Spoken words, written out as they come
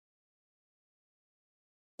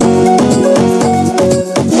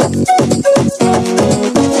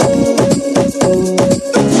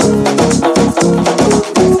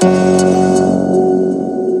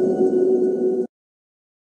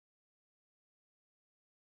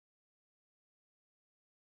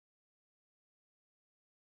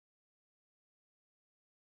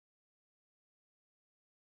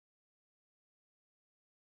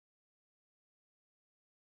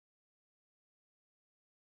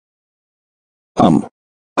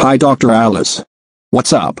Hi Dr. Alice.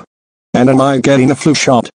 What's up? And am I getting a flu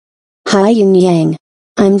shot? Hi Yin Yang.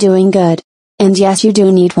 I'm doing good. And yes, you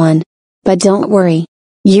do need one. But don't worry.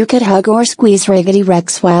 You could hug or squeeze Raggedy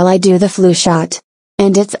Rex while I do the flu shot.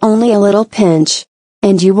 And it's only a little pinch.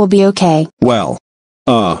 And you will be okay. Well.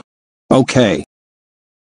 Okay.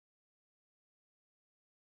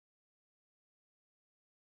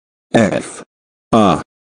 F.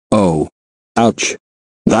 Oh. Ouch.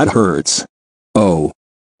 That hurts. Oh.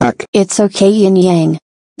 Ack. It's okay Yin Yang.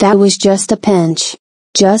 That was just a pinch.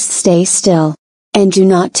 Just stay still. And do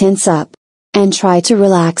not tense up. And try to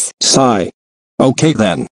relax. Sigh. Okay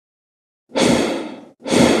then.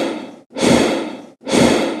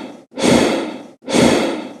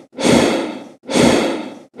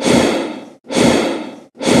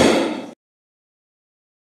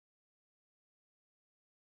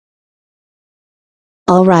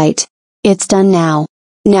 Alright. It's done now.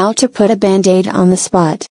 Now to put a band-aid on the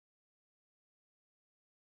spot.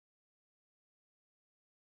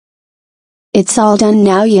 It's all done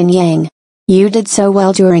now Yin Yang. You did so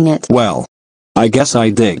well during it. Well. I guess I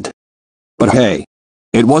did. But hey.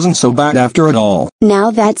 It wasn't so bad after it all.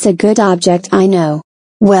 Now that's a good object I know.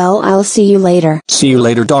 Well, I'll see you later. See you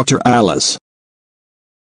later Dr. Alice.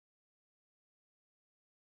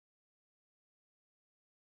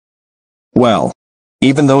 Well.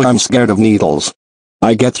 Even though I'm scared of needles,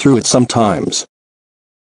 I get through it sometimes.